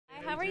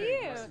are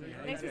you?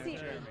 Nice to see you.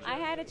 I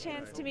had a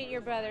chance to meet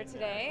your brother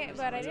today,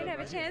 but I didn't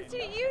have a chance to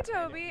meet you,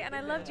 Toby, and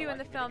I loved you in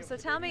the film. So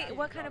tell me,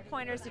 what kind of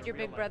pointers did your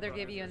big brother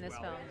give you in this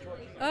film?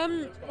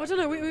 I don't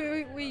know.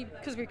 We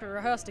because we could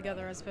rehearse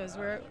together. I suppose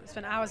we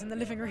spent hours in the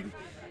living room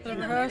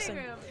rehearsing.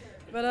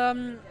 But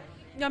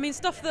yeah, I mean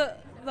stuff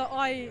that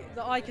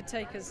I could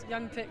take as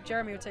young Pip,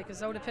 Jeremy would take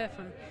as older Pip,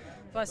 and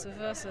vice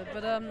versa.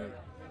 But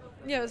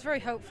yeah, it was very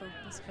helpful,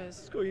 I suppose.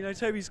 It's cool. You know,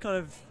 Toby's kind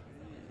of,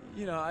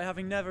 you know,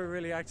 having never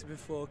really acted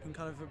before, can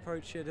kind of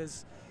approach it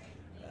as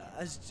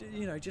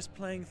you know, just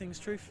playing things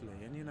truthfully,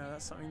 and you know,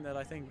 that's something that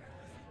I think,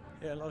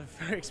 yeah, a lot of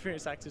very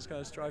experienced actors kind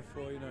of strive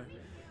for. You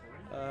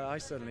know, I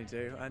certainly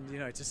do, and you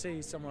know, to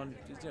see someone,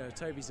 you know,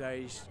 Toby's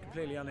age,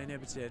 completely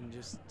uninhibited and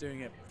just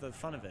doing it for the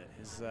fun of it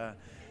is,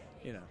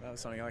 you know, that was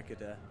something I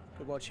could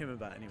watch him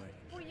about anyway.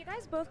 Well, you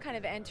guys both kind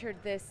of entered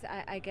this,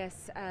 I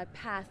guess,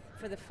 path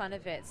for the fun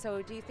of it.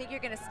 So, do you think you're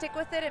going to stick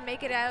with it and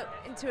make it out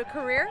into a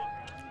career?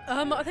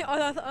 I think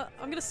I'm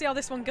going to see how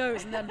this one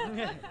goes, and then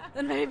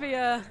then maybe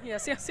yeah,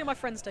 see how my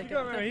friends take it.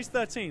 Remember, he's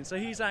 13, so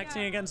he's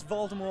acting against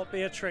Voldemort,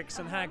 Beatrix,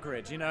 and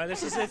Hagrid. You know,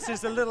 this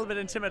is a little bit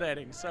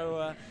intimidating.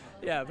 So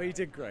yeah, but he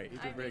did great. He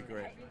did really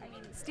great.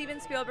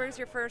 Steven Spielberg's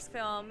your first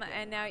film,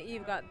 and now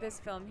you've got this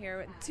film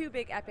here, two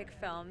big epic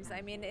films.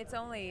 I mean, it's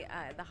only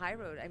the high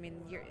road. I mean,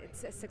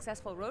 it's a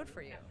successful road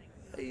for you.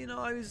 You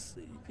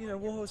know,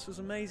 Warhorse was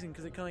amazing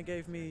because it kind of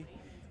gave me,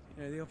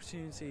 you know, the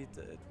opportunity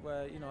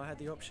where, you know, I had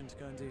the option to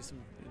go and do some,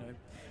 you know,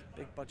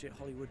 big budget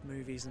Hollywood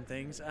movies and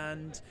things,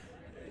 and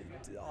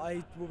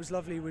what was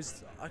lovely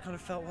was I kind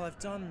of felt, well, I've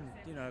done,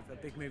 you know, a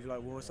big movie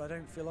like War, so I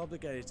don't feel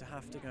obligated to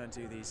have to go and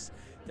do these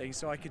things.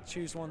 So I could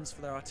choose ones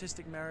for their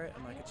artistic merit,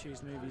 and I could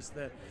choose movies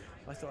that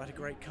I thought had a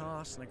great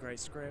cast and a great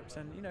script,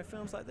 and you know,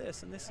 films like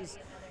this. And this is,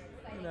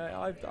 you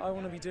know, I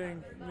want to be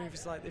doing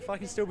movies like, if I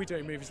can still be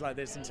doing movies like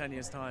this in 10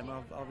 years' time,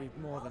 I'll be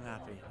more than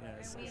happy.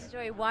 Yeah, we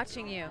enjoy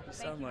watching you. Thank you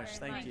so much.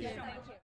 Thank you.